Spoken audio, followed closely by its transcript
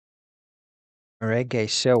Alright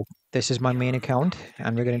guys, so this is my main account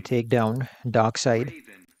and we're gonna take down Dark Side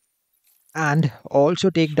and also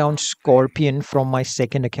take down Scorpion from my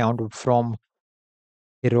second account from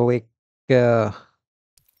Heroic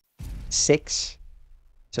 6.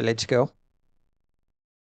 So let's go.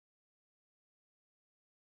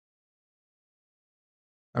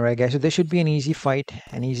 Alright guys, so this should be an easy fight,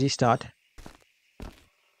 an easy start.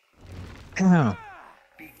 Alright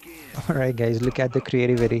guys, look at the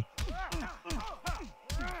creativity.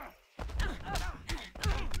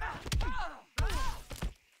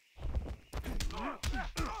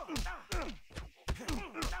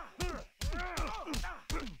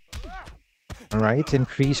 Alright,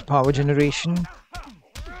 increase power generation.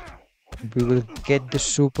 We will get the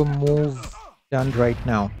super move done right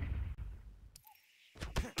now.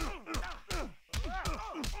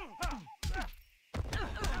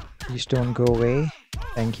 Please don't go away.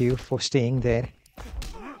 Thank you for staying there.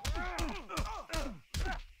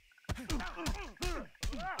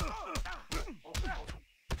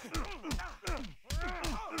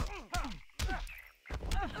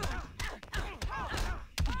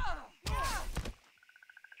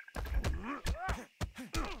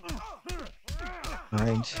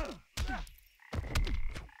 Alright.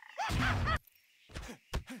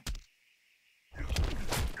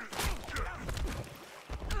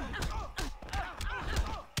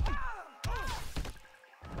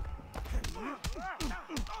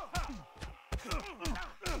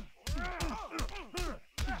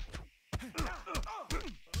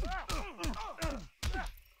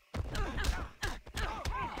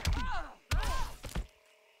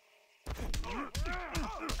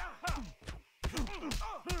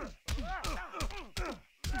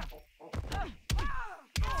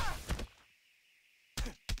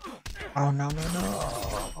 Oh no no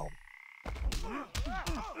no.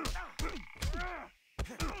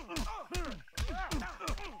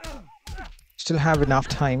 Still have enough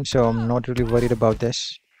time, so I'm not really worried about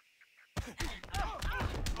this.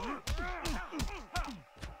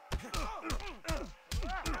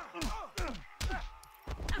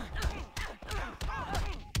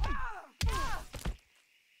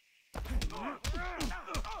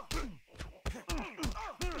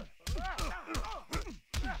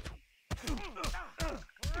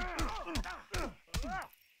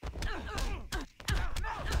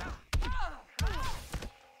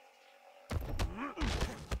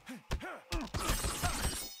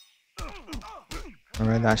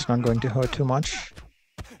 Alright, that's not going to hurt too much.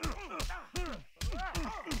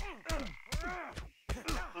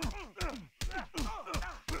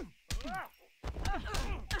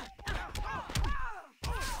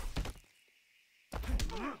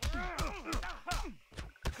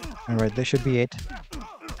 Alright, this should be it.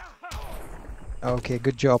 Okay,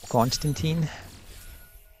 good job, Constantine.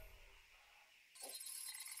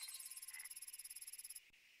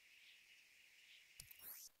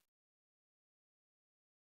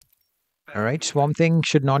 Alright, Swamp Thing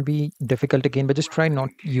should not be difficult again, but just try not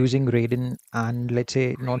using Raiden and let's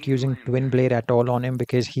say not using Twin Blade at all on him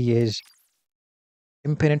because he is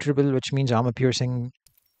impenetrable, which means armor piercing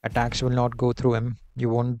attacks will not go through him. You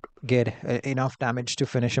won't get enough damage to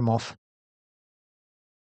finish him off.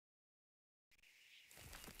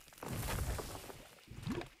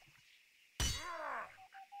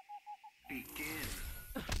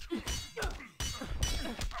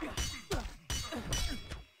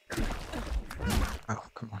 Oh,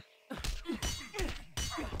 come on.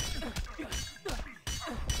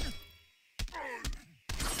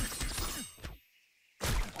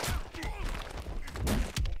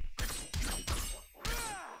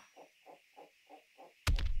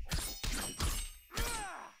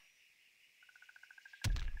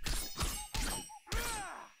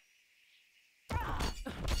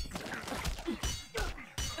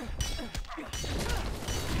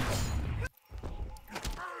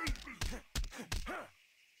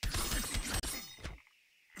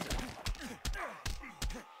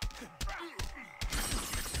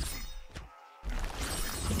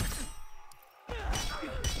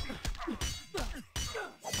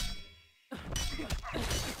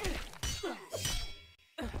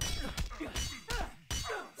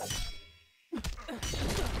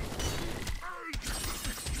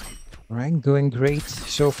 Alright, going great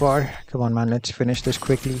so far. Come on, man, let's finish this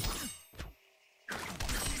quickly.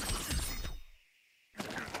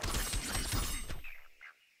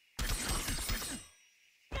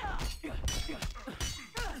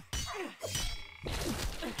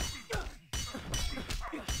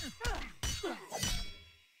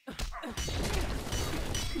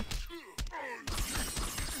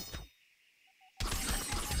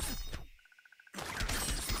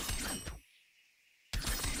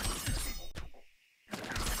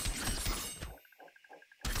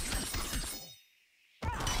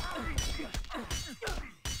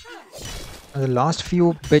 The last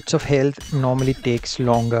few bits of health normally takes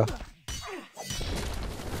longer.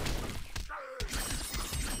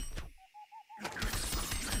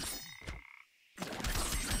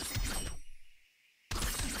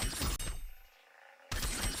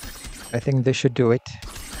 I think this should do it.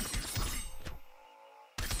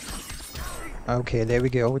 Okay, there we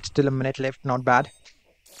go. It's still a minute left. Not bad.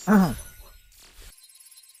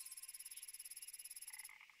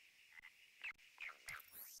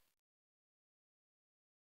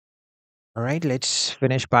 All right, let's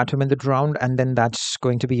finish Batum in the round, and then that's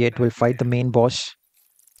going to be it. We'll fight the main boss.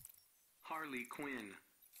 Harley Quinn.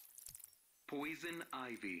 Poison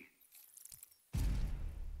Ivy.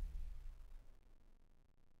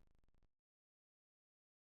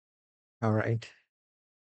 All right.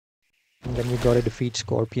 And then we gotta defeat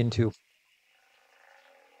Scorpion too.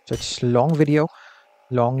 So it's long video,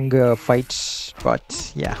 long fights,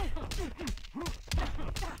 but yeah.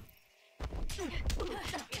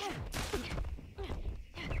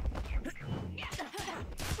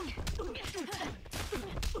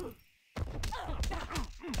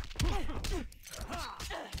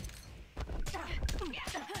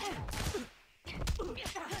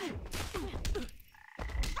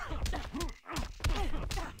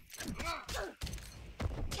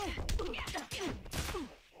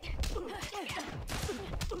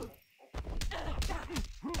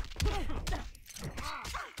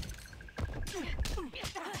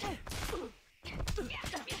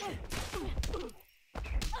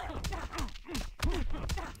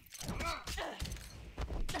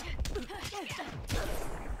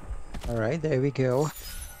 All right, there we go.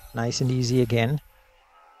 Nice and easy again.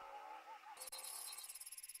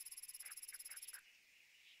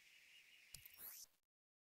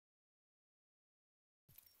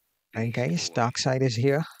 Alright guys, Dark Side is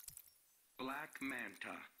here. Black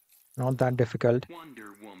Manta. Not that difficult.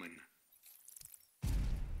 Wonder Woman.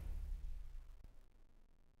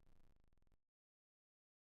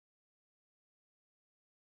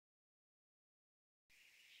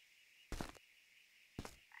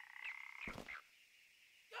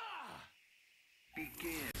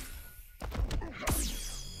 Begin.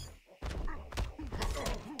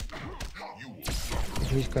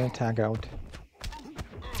 He's gonna tag out.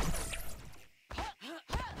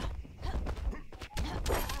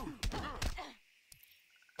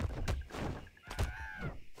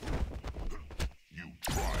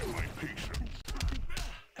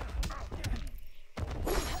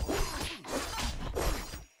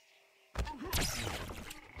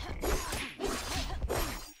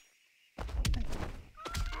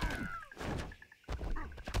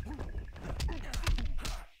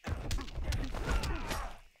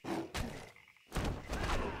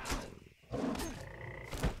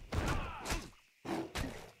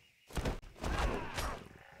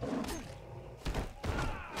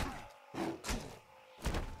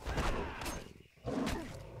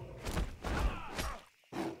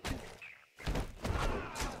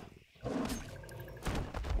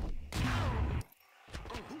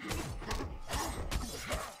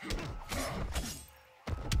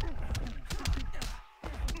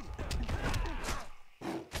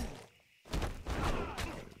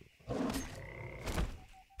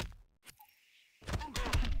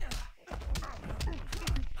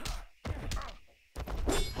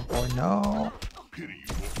 Oh no.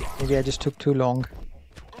 Maybe I just took too long.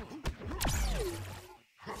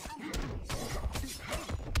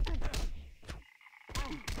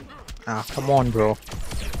 Ah, come on, bro.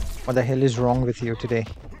 What the hell is wrong with you today?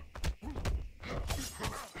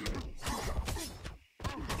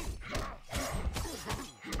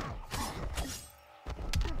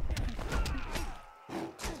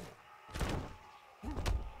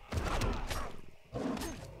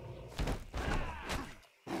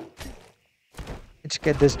 Let's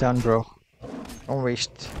get this done, bro. Don't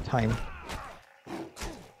waste time.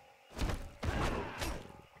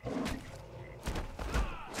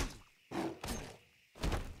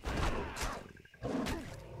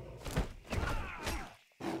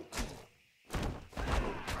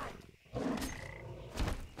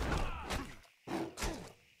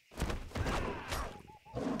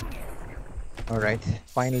 Alright,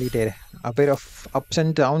 finally did. A bit of ups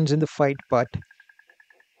and downs in the fight, but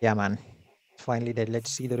yeah, man. Finally did.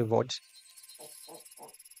 Let's see the rewards.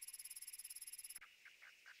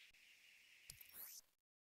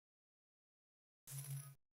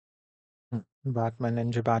 Batman,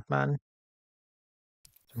 Ninja Batman.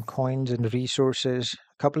 Some coins and resources.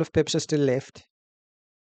 A couple of pips are still left.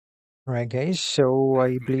 Alright, guys. So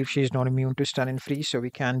I believe she's not immune to stun and freeze, so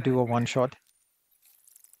we can do a one shot.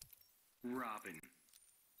 Robin.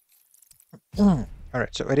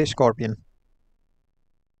 Alright, so it is Scorpion.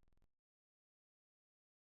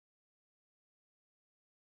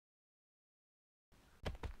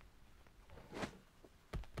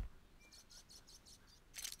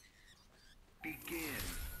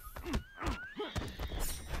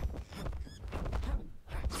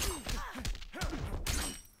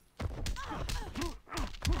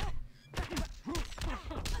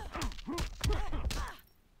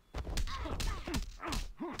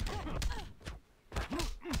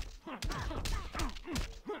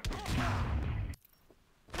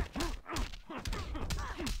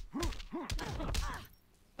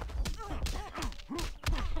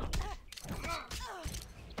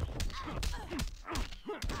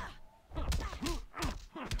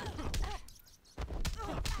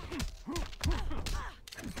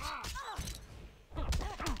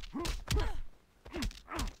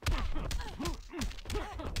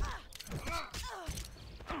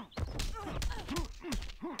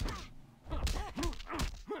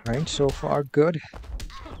 Right, so far good.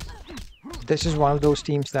 This is one of those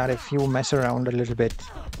teams that if you mess around a little bit,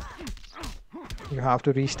 you have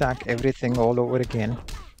to restack everything all over again.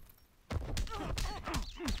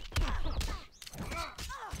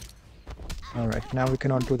 Alright, now we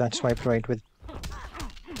cannot do that swipe right with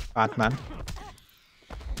Batman.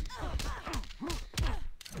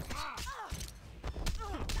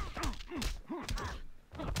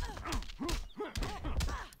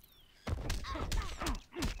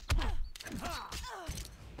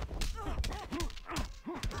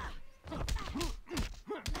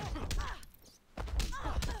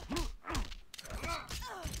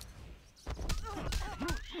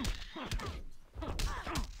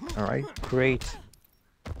 Alright, great.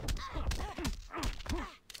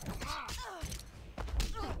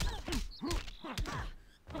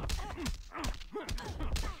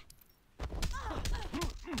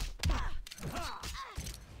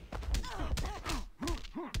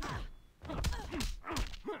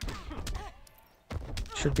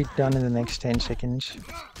 Should be done in the next 10 seconds.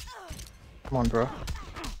 Come on, bro.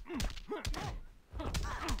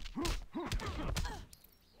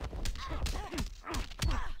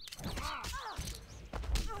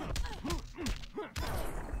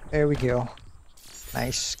 There we go.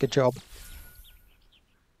 Nice, good job.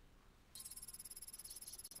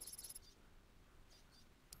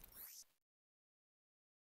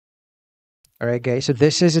 Alright guys, so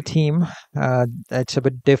this is a team that's a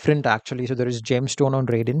bit different actually. So there is Gemstone on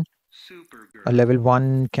Raiden, a Supergirl. level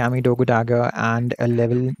 1 Kami Dogu Dagger and a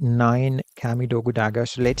level 9 Kami Dogu Dagger.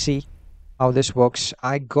 So let's see how this works.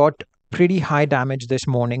 I got pretty high damage this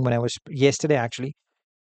morning yesterday actually,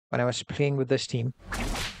 when I was playing with this team.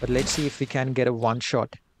 But let's see if we can get a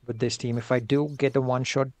one-shot with this team. If I do get a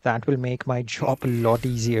one-shot, that will make my job a lot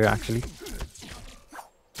easier actually.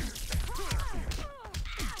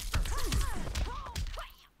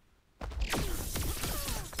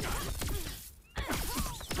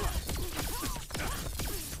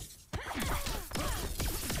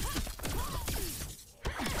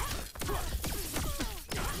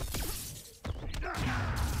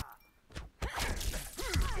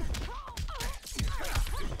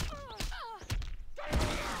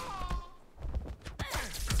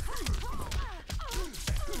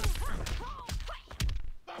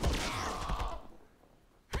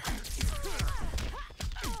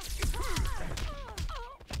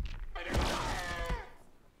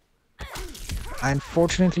 I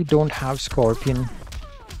unfortunately don't have Scorpion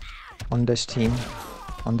on this team,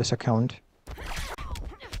 on this account.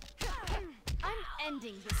 I'm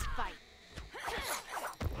ending this fight.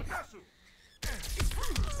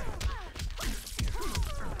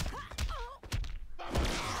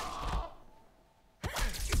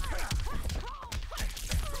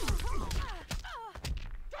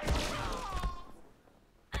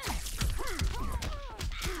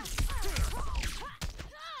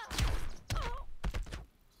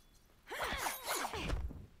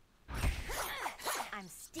 I'm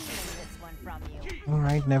stealing this one from you.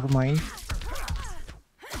 Alright, never mind.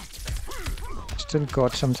 Still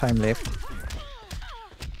got some time left.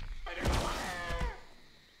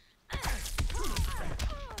 I'm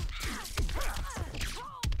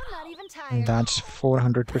not even And tired. that's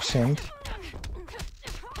 400%.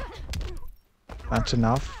 That's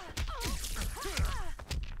enough.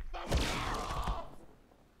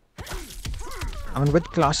 I mean, with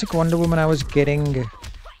Classic Wonder Woman, I was getting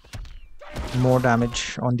more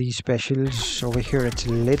damage on these specials. Over here, it's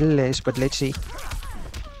a little less, but let's see.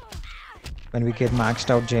 When we get maxed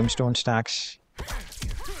out gemstone stacks.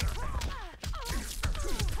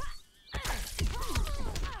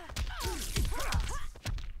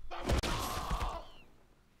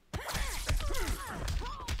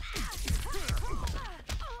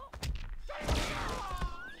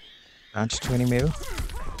 That's 20 mil.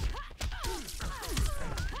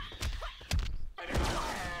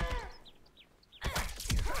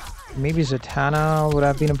 Maybe Zatanna would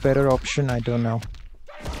have been a better option, I don't know.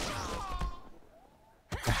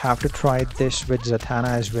 I have to try this with Zatanna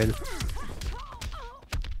as well.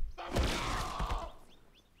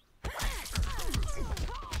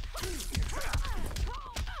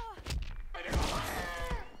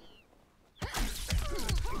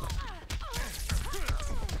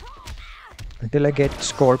 Until I get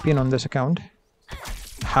Scorpion on this account,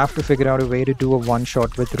 I have to figure out a way to do a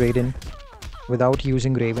one-shot with Raiden without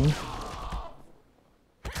using Raven.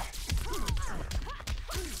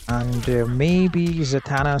 And maybe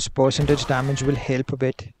Zatanna's percentage damage will help a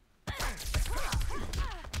bit.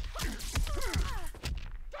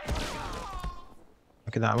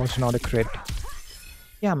 Okay, that was not a crit.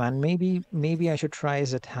 Yeah, man, maybe I should try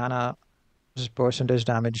Zatanna This percentage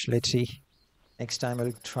damage. Let's see. Next time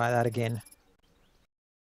I'll try that again.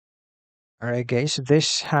 Alright, guys.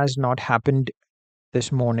 This has not happened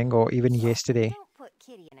this morning or even yesterday. Don't put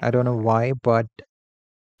Kitty in a I don't know corner. why, but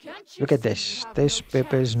Can't you look at see you this. have no This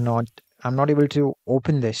pip is chance? not. I'm not able to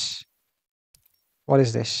open this. What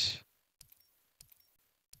is this?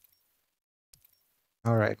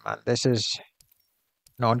 Alright, man. This is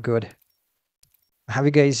not good. Have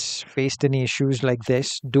you guys faced any issues like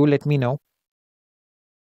this? Do let me know.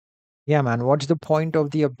 Yeah, man. What's the point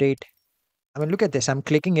of the update? I mean, look at this. I'm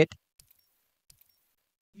clicking it,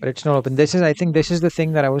 but it's not open. This is, I think, this is the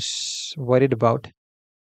thing that I was worried about.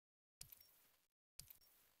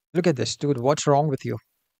 Look at this, dude. What's wrong with you?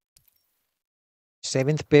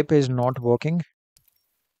 Seventh pip is not working.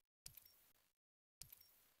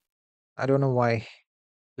 I don't know why.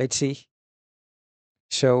 Let's see.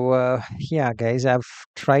 So, yeah, guys, I've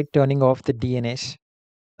tried turning off the DNS.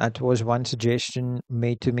 That was one suggestion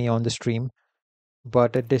made to me on the stream,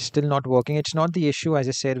 but it is still not working. It's not the issue, as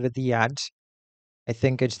I said, with the ads. I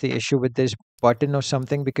think it's the issue with this button or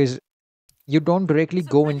something because you don't directly So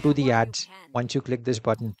go bring into it the while you ads can. once you click this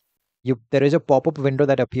button. There is a pop-up window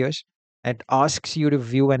that appears and asks you to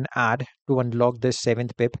view an ad to unlock this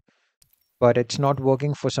seventh pip, but it's not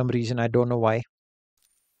working for some reason. I don't know why.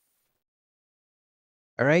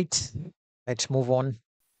 All right, let's move on.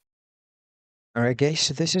 All right, guys,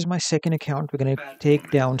 so this is my second account. We're gonna take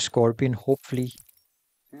Batman. down Scorpion, hopefully,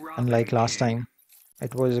 unlike Robin last King. time.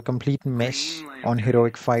 It was a complete mess Green on Lantern.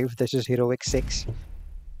 Heroic 5. This is Heroic 6.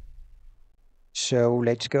 So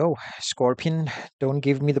let's go. Scorpion, don't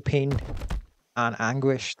give me the pain and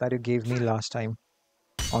anguish that you gave me last time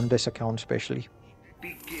on this account, especially.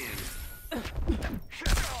 Begin.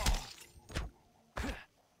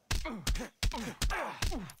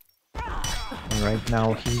 All right,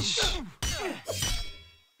 now he's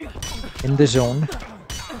in the zone.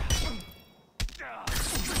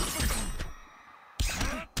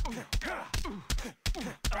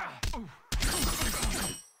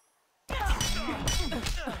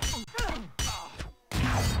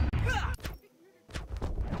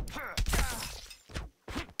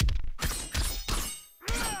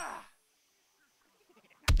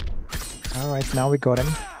 All right, now we got him.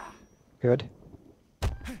 Good.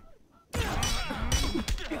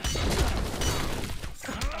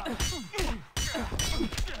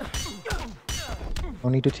 No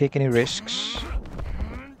need to take any risks.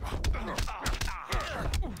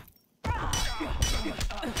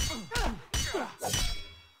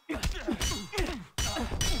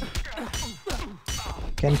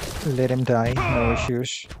 Can't let him die. No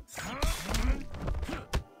issues.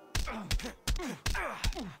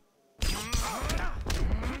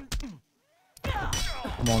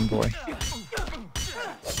 Come on, boy.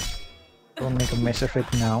 Don't make a mess of it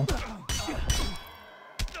now.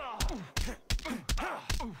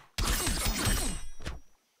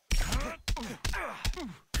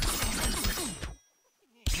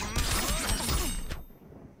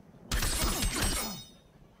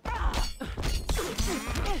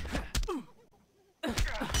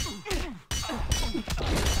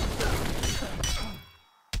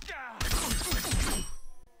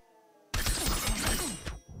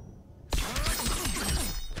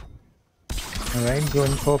 All right,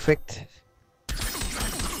 going perfect.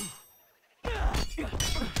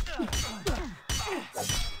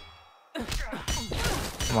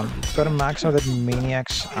 Come on, gotta max out that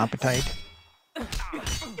maniac's appetite.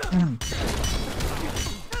 Hmm.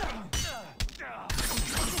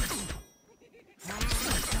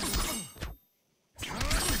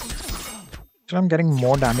 So I'm getting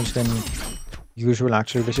more damage than usual,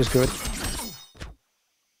 actually. This is good.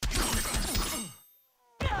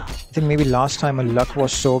 I think maybe last time my luck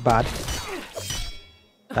was so bad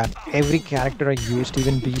that every character I used,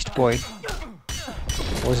 even Beast Boy,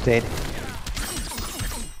 was dead.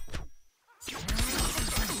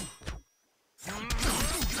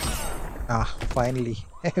 Ah, finally.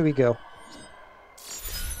 Here we go.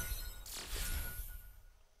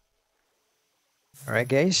 Alright,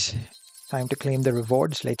 guys. Time to claim the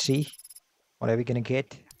rewards. Let's see. What are we gonna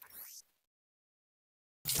get?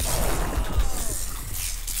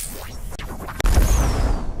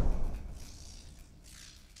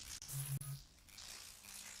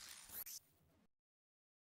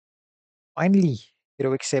 Finally,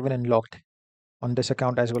 Heroic 7 unlocked on this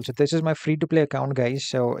account as well. So this is my free-to-play account, guys.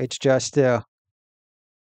 So it's just, you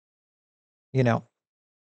know,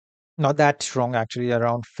 not that strong actually.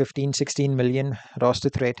 Around 15, 16 million roster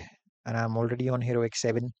threat. And I'm already on Heroic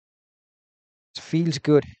 7. It feels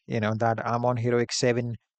good, that I'm on Heroic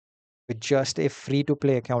 7 with just a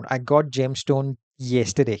free-to-play account. I got Gemstone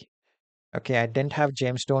yesterday. Okay, I didn't have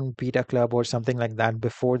Gemstone Beta Club or something like that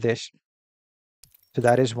before this. So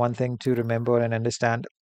that is one thing to remember and understand.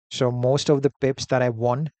 So most of the pips that I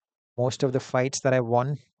won, most of the fights that I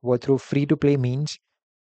won were through free to play means.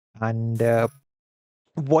 And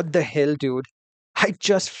what the hell, dude? I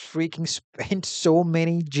just freaking spent so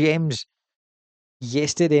many gems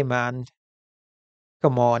yesterday, man.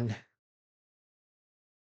 Come on.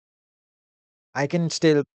 I can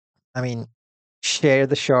still, I mean, share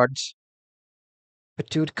the shards. But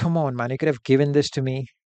dude, come on, man. You could have given this to me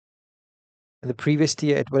in the previous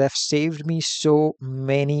tier. It would have saved me so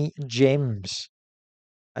many gems.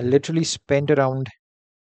 I literally spent around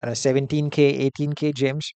 17k, 18k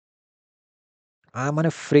gems. I'm on a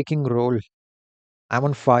freaking roll. I'm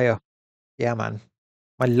on fire. Yeah, man.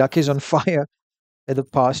 My luck is on fire in the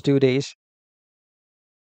past 2 days.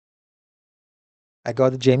 I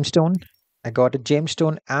got the gemstone. I got a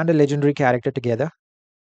gemstone and a legendary character together.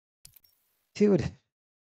 Dude,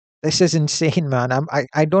 this is insane, man.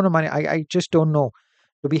 I don't know, man. I just don't know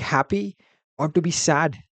to be happy or to be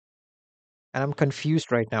sad. And I'm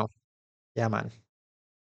confused right now. Yeah, man.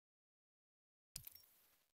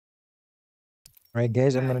 All right,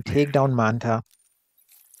 guys, I'm gonna take Batman. down Manta.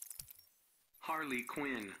 Harley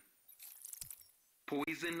Quinn.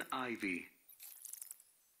 Poison Ivy.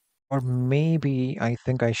 Or maybe I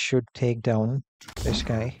think I should take down this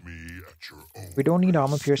guy. Me at your own We don't need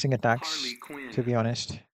armor risk. piercing Harley attacks, to Quinn. be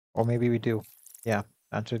honest. Or maybe we do. Yeah,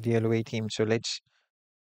 that's with the LOA team. So let's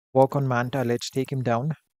work on Manta. Let's take him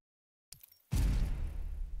down.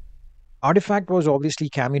 Artifact was obviously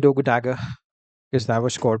Kamidogu Dagger, because that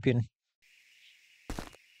was Scorpion.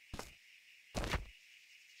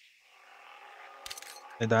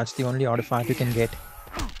 That's the only artifact you can get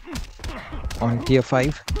on tier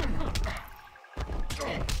 5.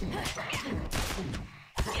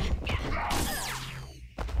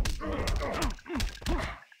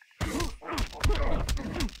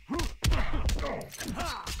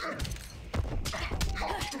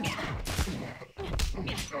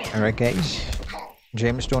 Alright guys,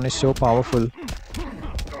 Gemstone is so powerful.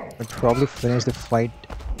 We'll probably finish the fight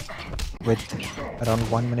with around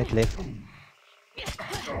 1 minute left.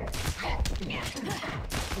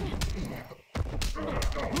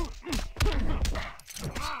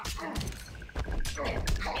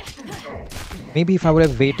 Maybe if I would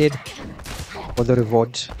have waited for the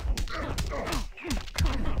rewards,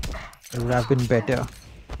 it would have been better,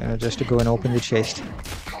 just to go and open the chest.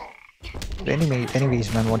 But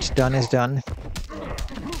anyways, man, what's done is done.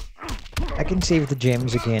 I can save the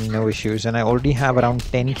gems again, no issues, and I already have around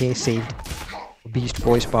 10k saved. Beast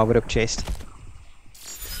Boy's power-up chest.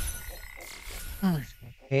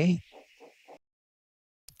 Okay.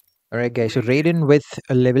 Alright guys, so Raiden with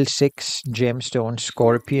a level 6 gemstone,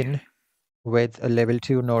 Scorpion with a level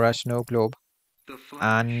 2 Nora Snow Globe, The Flash.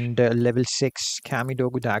 and a level 6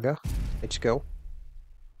 Kamidogu Dagger. Let's go.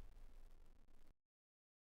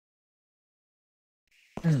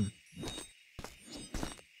 Begin.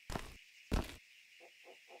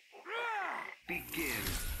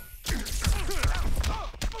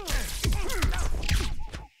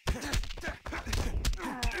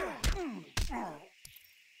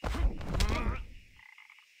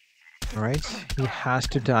 Alright, he has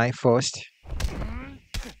to die first.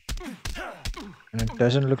 And it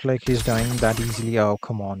doesn't look like he's dying that easily. Oh,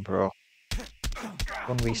 come on, bro.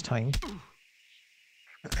 Don't waste time.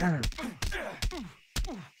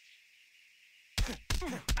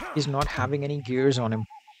 He's not having any gears on him.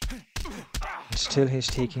 Still, he's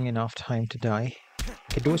taking enough time to die.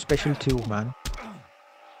 I could do a special 2, man.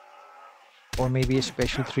 Or maybe a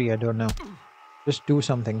special 3, I don't know. Just do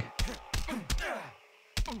something.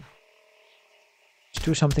 Just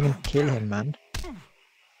do something and kill him, man.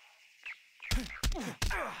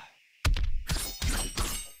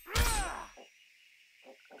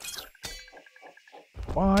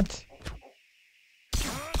 What?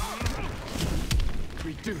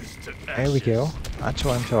 There we go. That's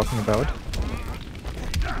what I'm talking about.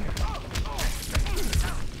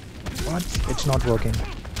 What? It's not working.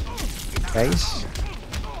 Guys?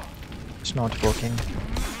 It's not working.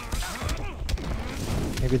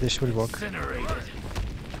 Maybe this will work.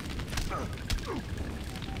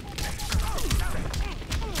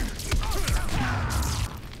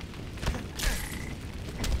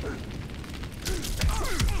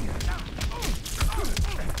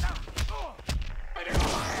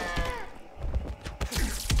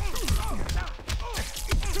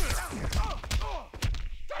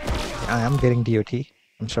 I am getting DOT.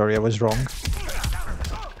 I'm sorry, I was wrong.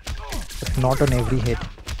 But not on every hit.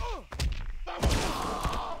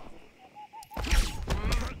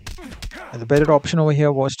 And the better option over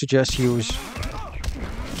here was to just use...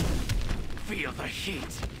 Feel the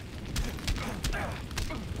heat.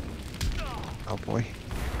 Oh boy.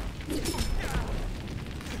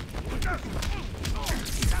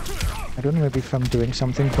 I don't know maybe if I'm doing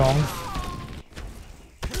something wrong.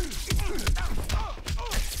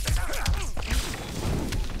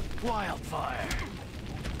 Wildfire.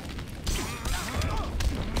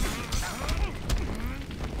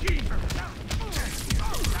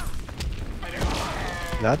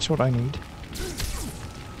 That's what I need.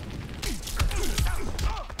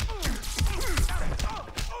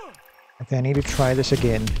 Okay, I need to try this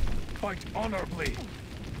again. Fight honorably.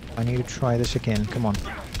 I need to try this again. Come on.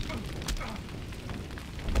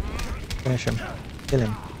 Finish him. Kill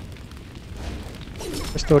him.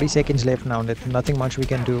 There's 30 seconds left now. There's nothing much we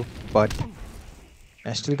can do, but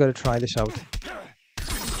I still gotta try this out.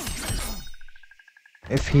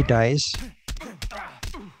 If he dies...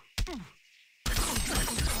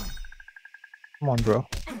 Come on, bro.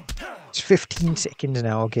 It's 15 seconds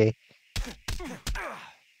now, okay.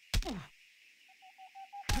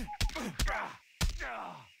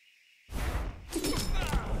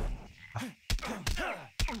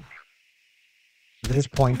 This is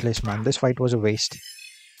pointless, man. This fight was a waste.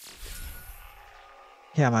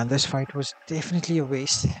 Yeah, man, this fight was definitely a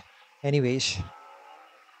waste. Anyways.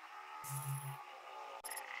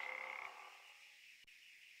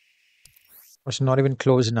 Was not even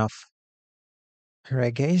close enough.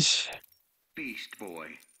 Alright, guys. Beast Boy.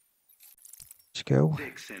 Let's go.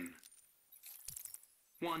 Vixen.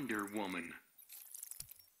 Wonder Woman.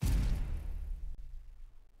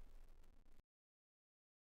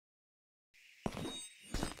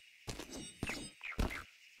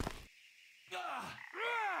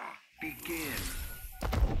 Begin.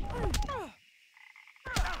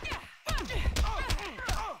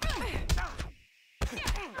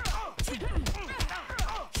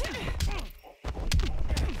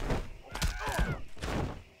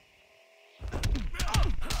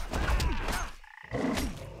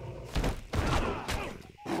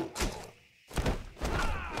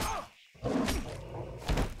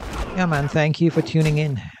 Yeah, man, thank you for tuning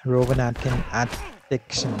in. Rowan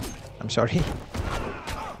Atkinson. I'm sorry.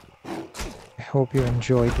 I hope you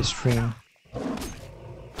enjoyed the stream.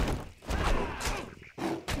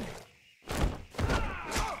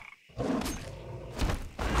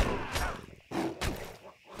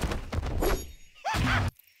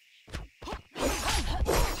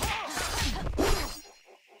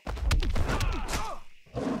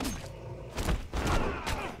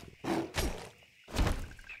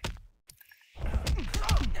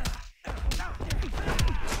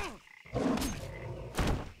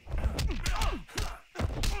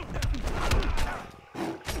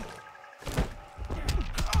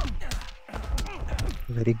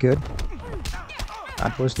 Very good.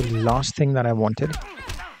 That was the last thing that I wanted.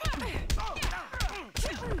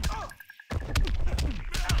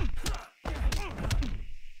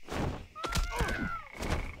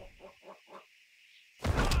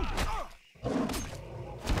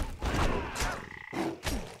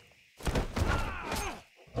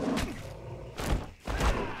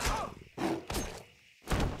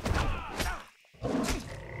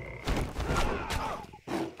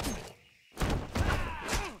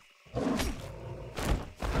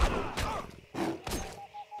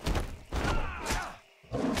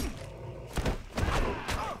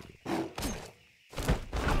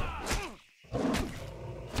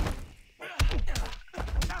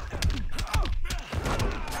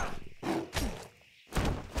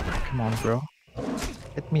 Come on, bro.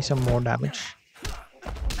 Hit me some more damage.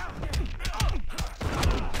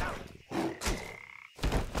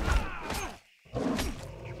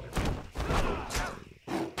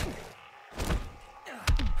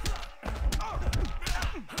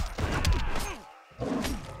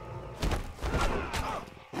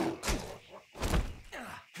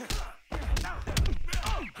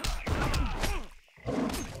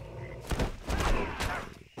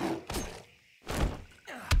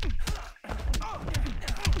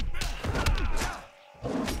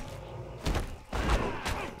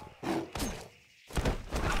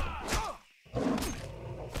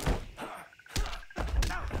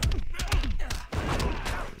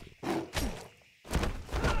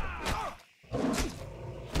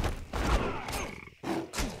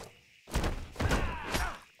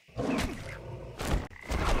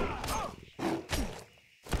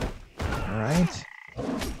 Alright.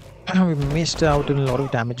 We missed out on a lot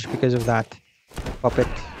of damage because of that puppet.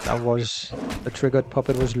 That was... the triggered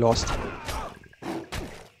puppet was lost.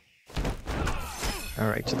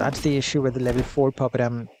 Alright, so that's the issue with the level 4 puppet.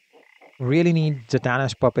 I'm Really need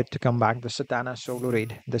Zatanna's puppet to come back. The Zatanna solo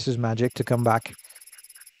raid. This is magic to come back.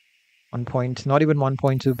 1 point, not even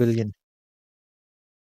 1.2 billion.